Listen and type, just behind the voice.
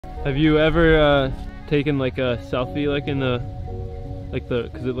Have you ever taken like a selfie like in the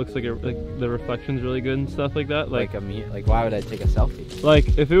because it looks like the reflection's really good and stuff like that? Like why would I take a selfie?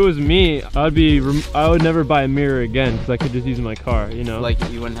 Like if it was me, I would never buy a mirror again because I could just use my car, you know? Like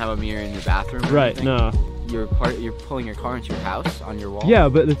you wouldn't have a mirror in your bathroom or right, anything? no. You're pulling your car into your house on your wall? Yeah,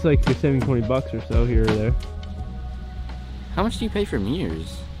 but it's like you're saving 20 bucks or so here or there. How much do you pay for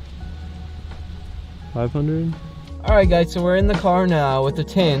mirrors? 500? Alright guys, so we're in the car now with the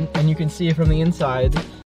tint, and you can see it from the inside.